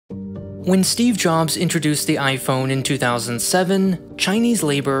When Steve Jobs introduced the iPhone in 2007, Chinese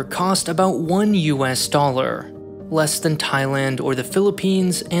labor cost about $1, less than Thailand or the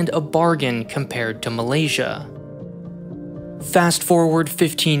Philippines, and a bargain compared to Malaysia. Fast forward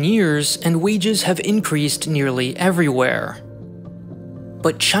 15 years, and wages have increased nearly everywhere.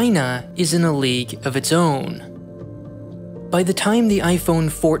 But China is in a league of its own. By the time the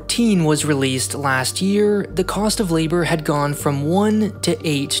iPhone 14 was released last year, the cost of labor had gone from $1 to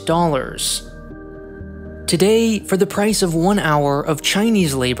 $8. Today, for the price of 1 hour of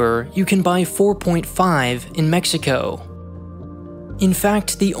Chinese labor, you can buy 4.5 in Mexico. In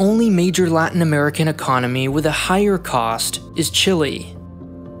fact, the only major Latin American economy with a higher cost is Chile.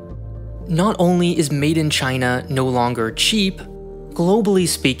 Not only is made in China no longer cheap, globally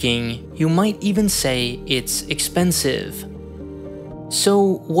speaking, you might even say it's expensive.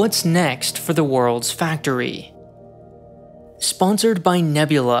 So what's next for the world's factory? Sponsored by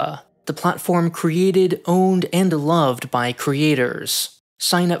Nebula, the platform created, owned, and loved by creators.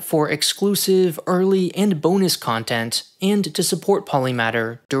 Sign up for exclusive, early, and bonus content, and to support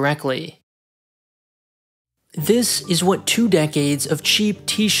Polymatter directly. This is what 2 decades of cheap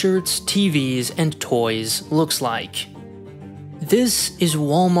t-shirts, TVs, and toys looks like. This is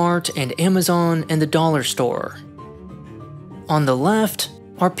Walmart and Amazon and the dollar store. On the left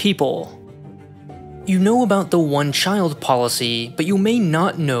are people. You know about the one-child policy, but you may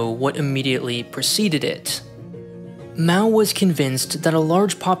not know what immediately preceded it. Mao was convinced that a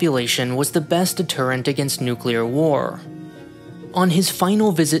large population was the best deterrent against nuclear war. On his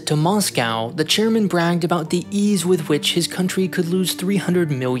final visit to Moscow, the chairman bragged about the ease with which his country could lose 300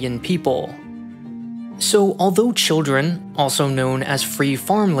 million people. So, although children, also known as free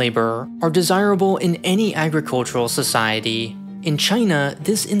farm labor, are desirable in any agricultural society, in China,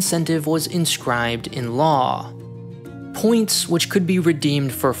 this incentive was inscribed in law. Points which could be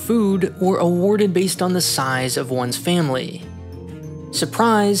redeemed for food or awarded based on the size of one's family.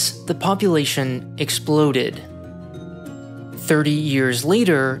 Surprise, the population exploded. 30 years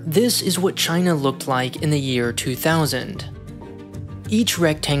later, this is what China looked like in the year 2000. Each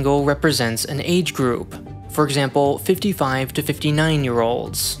rectangle represents an age group, for example, 55 to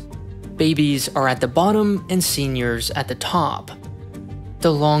 59-year-olds. Babies are at the bottom and seniors at the top.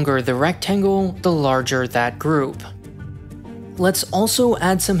 The longer the rectangle, the larger that group. Let's also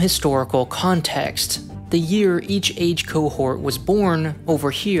add some historical context, the year each age cohort was born over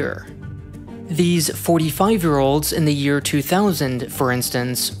here. These 45-year-olds in the year 2000, for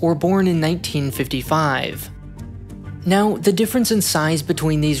instance, were born in 1955. Now, the difference in size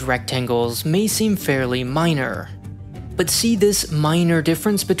between these rectangles may seem fairly minor. But see this minor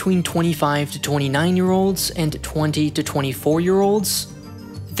difference between 25 to 29-year-olds and 20 to 24-year-olds?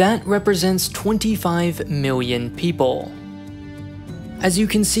 That represents 25 million people. As you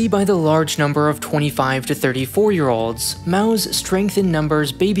can see by the large number of 25 to 34-year-olds, Mao's strength in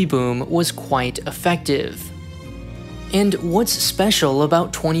numbers baby boom was quite effective. And what's special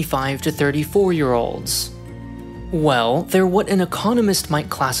about 25 to 34-year-olds? Well, they're what an economist might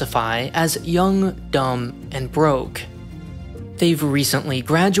classify as young, dumb, and broke. They've recently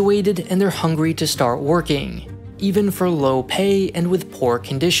graduated and they're hungry to start working, even for low pay and with poor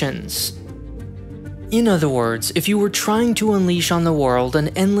conditions. In other words, if you were trying to unleash on the world an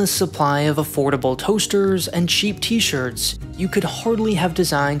endless supply of affordable toasters and cheap t-shirts, you could hardly have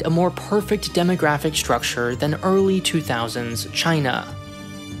designed a more perfect demographic structure than early 2000s China.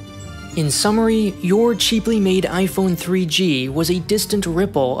 In summary, your cheaply made iPhone 3G was a distant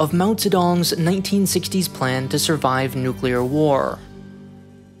ripple of Mao Zedong's 1960s plan to survive nuclear war.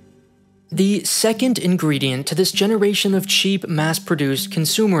 The second ingredient to this generation of cheap, mass-produced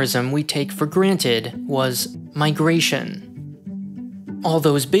consumerism we take for granted was migration. All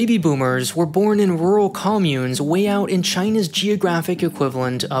those baby boomers were born in rural communes way out in China's geographic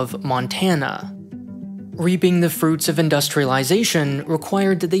equivalent of Montana. Reaping the fruits of industrialization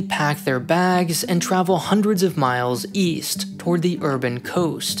required that they pack their bags and travel hundreds of miles east toward the urban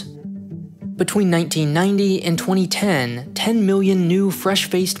coast. Between 1990 and 2010, 10 million new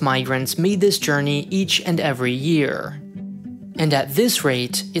fresh-faced migrants made this journey each and every year. And at this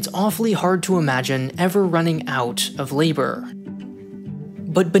rate, it's awfully hard to imagine ever running out of labor.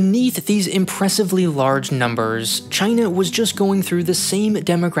 But beneath these impressively large numbers, China was just going through the same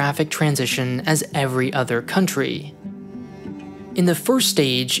demographic transition as every other country. In the first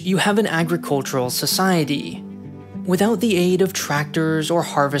stage, you have an agricultural society. Without the aid of tractors or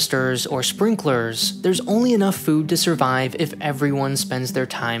harvesters or sprinklers, there's only enough food to survive if everyone spends their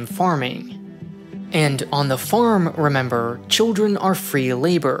time farming. And on the farm, remember, children are free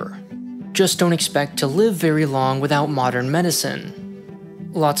labor. Just don't expect to live very long without modern medicine.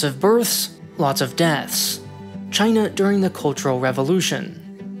 Lots of births, lots of deaths. China during the Cultural Revolution.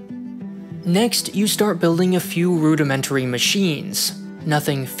 Next, you start building a few rudimentary machines.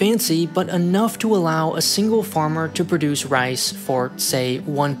 Nothing fancy, but enough to allow a single farmer to produce rice for, say,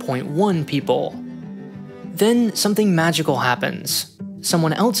 1.1 people. Then something magical happens.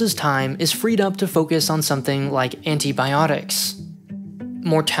 Someone else's time is freed up to focus on something like antibiotics.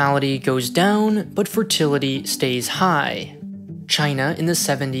 Mortality goes down, but fertility stays high. China in the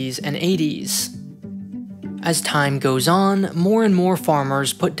 70s and 80s. As time goes on, more and more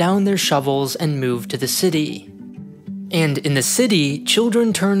farmers put down their shovels and move to the city. And in the city,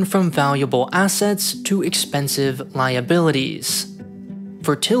 children turn from valuable assets to expensive liabilities.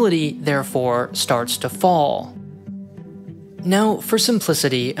 Fertility, therefore, starts to fall. Now, for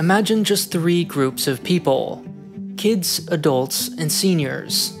simplicity, imagine just 3 groups of people: kids, adults, and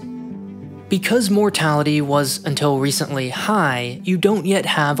seniors. Because mortality was, until recently, high, you don't yet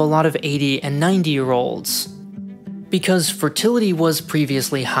have a lot of 80 and 90-year-olds. Because fertility was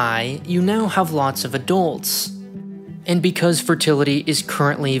previously high, you now have lots of adults. And because fertility is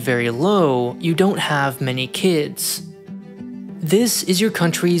currently very low, you don't have many kids. This is your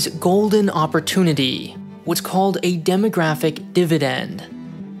country's golden opportunity, what's called a demographic dividend.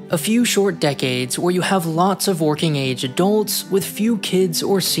 A few short decades where you have lots of working-age adults with few kids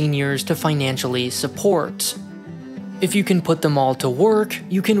or seniors to financially support. If you can put them all to work,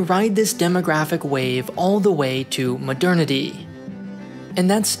 you can ride this demographic wave all the way to modernity. And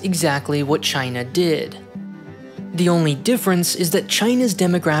that's exactly what China did. The only difference is that China's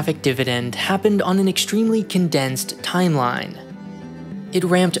demographic dividend happened on an extremely condensed timeline. It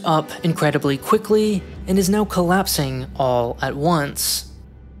ramped up incredibly quickly and is now collapsing all at once.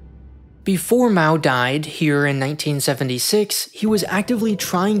 Before Mao died here in 1976, he was actively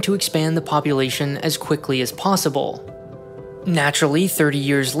trying to expand the population as quickly as possible. Naturally, 30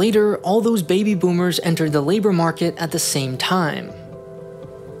 years later, all those baby boomers entered the labor market at the same time.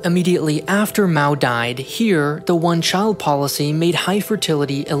 Immediately after Mao died here, the one-child policy made high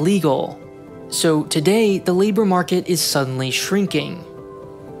fertility illegal. So today, the labor market is suddenly shrinking.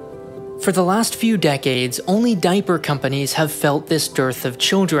 For the last few decades, only diaper companies have felt this dearth of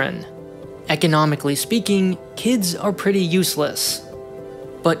children. Economically speaking, kids are pretty useless.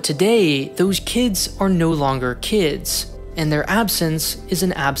 But today, those kids are no longer kids, and their absence is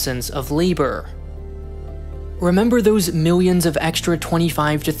an absence of labor. Remember those millions of extra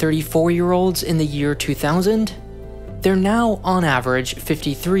 25 to 34-year-olds in the year 2000? They're now, on average,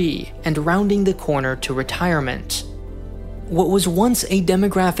 53, and rounding the corner to retirement. What was once a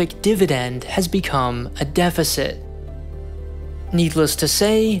demographic dividend has become a deficit. Needless to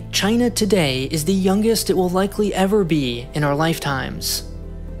say, China today is the youngest it will likely ever be in our lifetimes.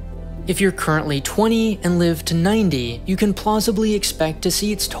 If you're currently 20 and live to 90, you can plausibly expect to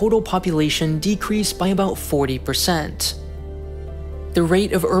see its total population decrease by about 40%. The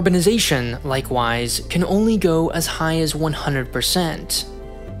rate of urbanization, likewise, can only go as high as 100%.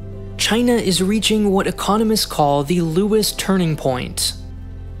 China is reaching what economists call the Lewis turning point.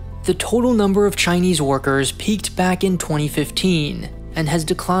 The total number of Chinese workers peaked back in 2015 and has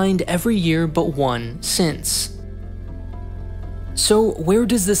declined every year but one since. So where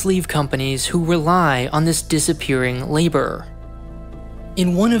does this leave companies who rely on this disappearing labor?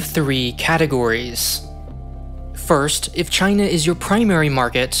 In one of 3 categories. First, if China is your primary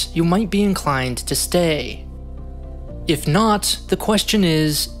market, you might be inclined to stay. If not, the question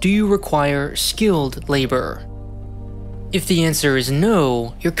is, do you require skilled labor? If the answer is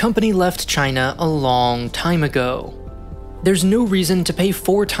no, your company left China a long time ago. There's no reason to pay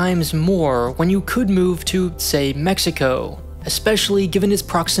 4 times more when you could move to, say, Mexico, especially given its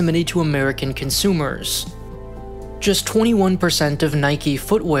proximity to American consumers. Just 21% of Nike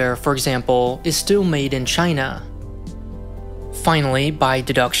footwear, for example, is still made in China. Finally, by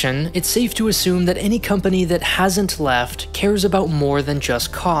deduction, it's safe to assume that any company that hasn't left cares about more than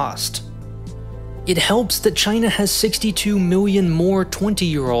just cost. It helps that China has 62 million more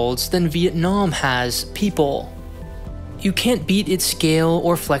 20-year-olds than Vietnam has people. You can't beat its scale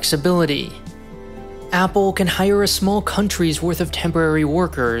or flexibility. Apple can hire a small country's worth of temporary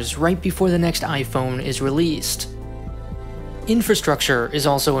workers right before the next iPhone is released. Infrastructure is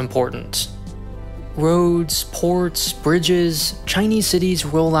also important. Roads, ports, bridges, Chinese cities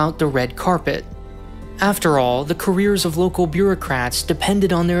roll out the red carpet. After all, the careers of local bureaucrats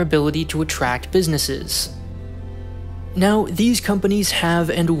depended on their ability to attract businesses. Now, these companies have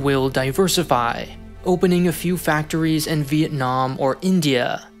and will diversify, opening a few factories in Vietnam or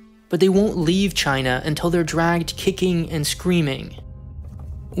India, but they won't leave China until they're dragged kicking and screaming.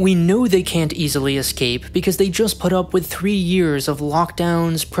 We know they can't easily escape because they just put up with 3 years of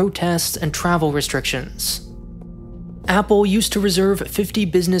lockdowns, protests, and travel restrictions. Apple used to reserve 50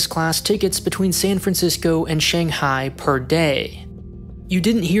 business class tickets between San Francisco and Shanghai per day. You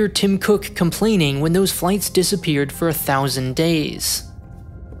didn't hear Tim Cook complaining when those flights disappeared for 1,000 days.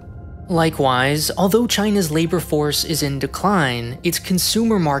 Likewise, although China's labor force is in decline, its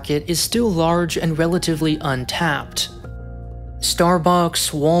consumer market is still large and relatively untapped.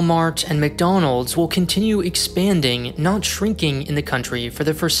 Starbucks, Walmart, and McDonald's will continue expanding, not shrinking in the country for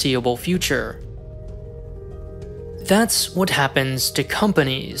the foreseeable future. That's what happens to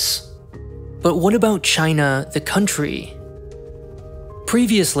companies. But what about China, the country?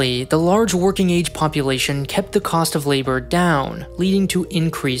 Previously, the large working-age population kept the cost of labor down, leading to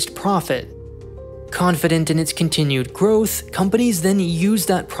increased profit. Confident in its continued growth, companies then used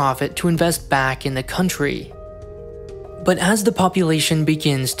that profit to invest back in the country. But as the population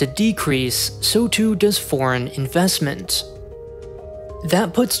begins to decrease, so too does foreign investment.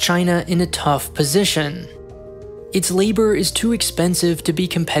 That puts China in a tough position. Its labor is too expensive to be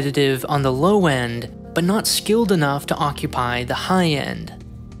competitive on the low end, but not skilled enough to occupy the high end.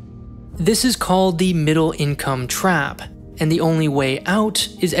 This is called the middle income trap, and the only way out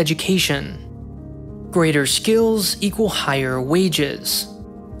is education. Greater skills equal higher wages,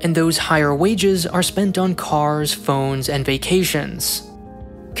 and those higher wages are spent on cars, phones, and vacations.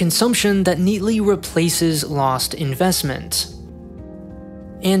 Consumption that neatly replaces lost investment.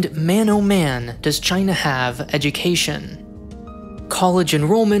 And man oh man, does China have education. College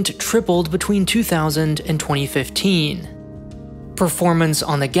enrollment tripled between 2000 and 2015. Performance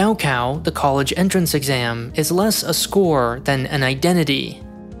on the Gaokao, the college entrance exam, is less a score than an identity.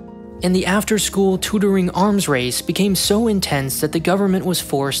 And the after-school tutoring arms race became so intense that the government was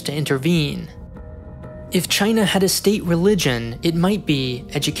forced to intervene. If China had a state religion, it might be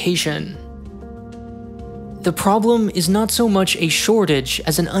education. The problem is not so much a shortage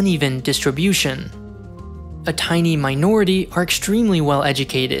as an uneven distribution. A tiny minority are extremely well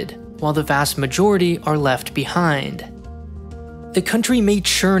educated, while the vast majority are left behind. The country may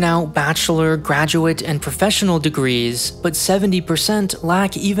churn out bachelor, graduate, and professional degrees, but 70%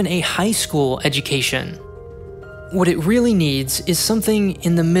 lack even a high school education. What it really needs is something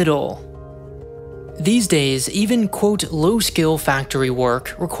in the middle. These days, even quote low-skill factory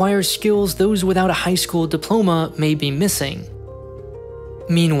work requires skills those without a high school diploma may be missing.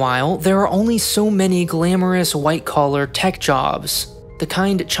 Meanwhile, there are only so many glamorous white-collar tech jobs, the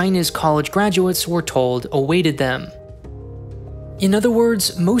kind China's college graduates were told awaited them. In other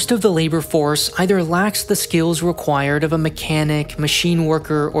words, most of the labor force either lacks the skills required of a mechanic, machine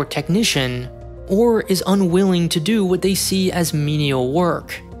worker, or technician, or is unwilling to do what they see as menial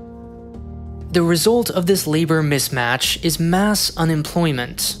work. The result of this labor mismatch is mass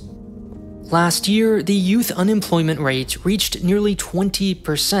unemployment. Last year, the youth unemployment rate reached nearly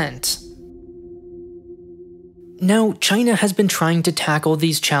 20%. Now, China has been trying to tackle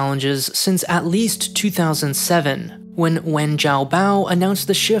these challenges since at least 2007, when Wen Jiabao announced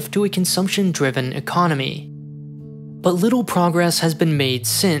the shift to a consumption-driven economy. But little progress has been made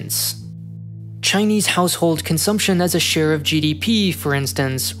since. Chinese household consumption as a share of GDP, for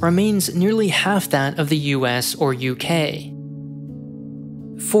instance, remains nearly half that of the US or UK.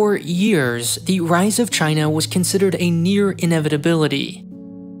 For years, the rise of China was considered a near inevitability.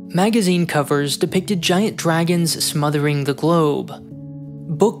 Magazine covers depicted giant dragons smothering the globe.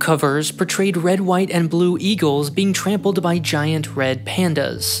 Book covers portrayed red, white, and blue eagles being trampled by giant red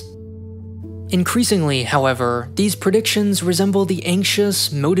pandas. Increasingly, however, these predictions resemble the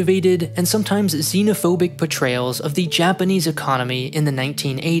anxious, motivated, and sometimes xenophobic portrayals of the Japanese economy in the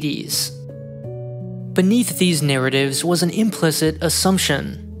 1980s. Beneath these narratives was an implicit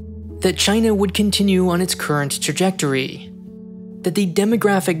assumption that China would continue on its current trajectory, that the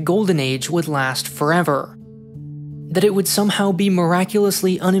demographic golden age would last forever, that it would somehow be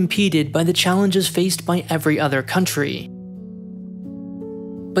miraculously unimpeded by the challenges faced by every other country.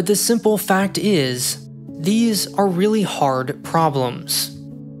 But the simple fact is, these are really hard problems.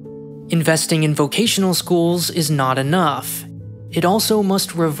 Investing in vocational schools is not enough. It also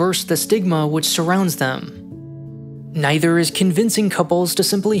must reverse the stigma which surrounds them. Neither is convincing couples to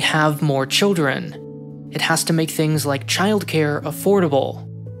simply have more children. It has to make things like childcare affordable.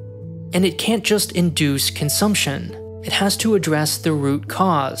 And it can't just induce consumption. It has to address the root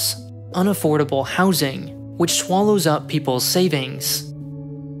cause, unaffordable housing, which swallows up people's savings.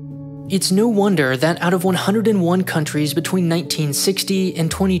 It's no wonder that out of 101 countries between 1960 and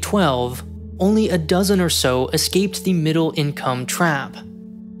 2012, only a dozen or so escaped the middle income trap.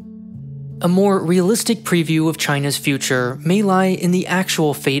 A more realistic preview of China's future may lie in the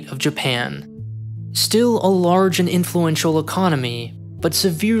actual fate of Japan. Still a large and influential economy, but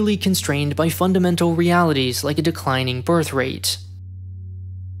severely constrained by fundamental realities like a declining birth rate.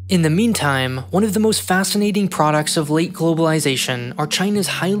 In the meantime, one of the most fascinating products of late globalization are China's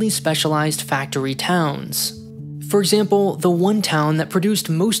highly specialized factory towns. For example, the one town that produced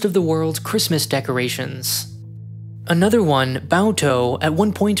most of the world's Christmas decorations. Another one, Baotou, at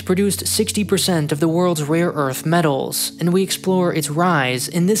one point produced 60% of the world's rare earth metals, and we explore its rise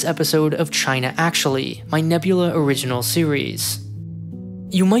in this episode of China Actually, my Nebula original series.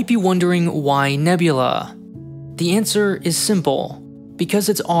 You might be wondering why Nebula? The answer is simple. Because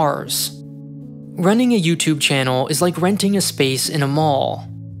it's ours. Running a YouTube channel is like renting a space in a mall.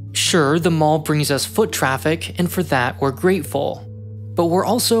 Sure, the mall brings us foot traffic, and for that we're grateful. But we're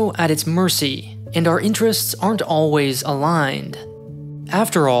also at its mercy, and our interests aren't always aligned.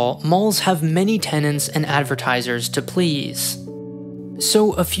 After all, malls have many tenants and advertisers to please.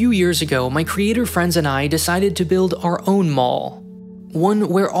 So a few years ago, my creator friends and I decided to build our own mall. One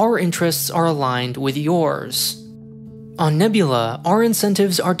where our interests are aligned with yours. On Nebula, our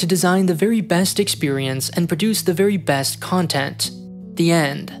incentives are to design the very best experience and produce the very best content. The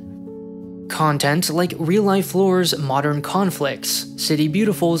end. Content like real-life lore's modern conflicts, City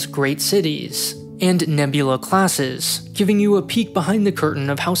Beautiful's great cities, and Nebula classes, giving you a peek behind the curtain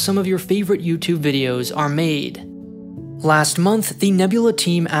of how some of your favorite YouTube videos are made. Last month, the Nebula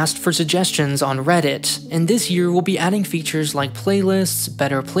team asked for suggestions on Reddit, and this year we'll be adding features like playlists,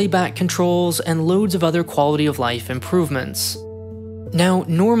 better playback controls, and loads of other quality of life improvements. Now,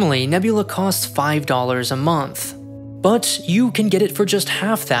 normally Nebula costs $5 a month, but you can get it for just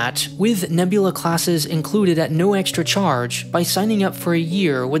half that, with Nebula classes included at no extra charge, by signing up for a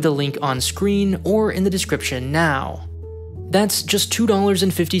year with the link on screen or in the description now. That's just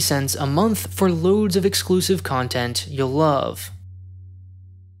 $2.50 a month for loads of exclusive content you'll love.